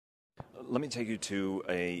let me take you to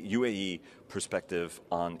a UAE perspective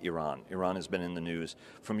on Iran. Iran has been in the news.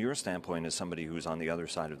 From your standpoint, as somebody who's on the other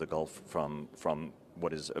side of the Gulf from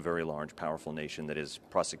what is a very large, powerful nation that is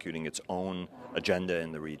prosecuting its own agenda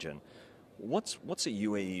in the region, what's a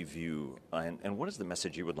UAE view, and what is the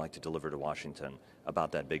message you would like to deliver to Washington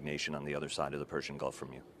about that big nation on the other side of the Persian Gulf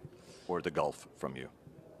from you, or the Gulf from you?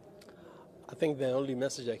 I think the only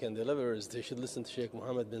message I can deliver is they should listen to Sheikh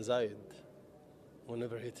Mohammed bin Zayed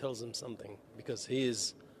whenever he tells them something, because he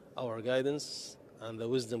is our guidance and the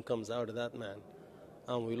wisdom comes out of that man.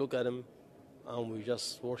 And we look at him and we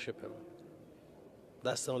just worship him.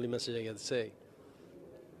 That's the only message I get to say.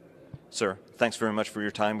 Sir, thanks very much for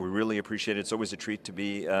your time. We really appreciate it. It's always a treat to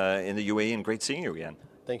be in the UAE, and great seeing you again.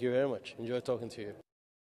 Thank you very much. Enjoy talking to you.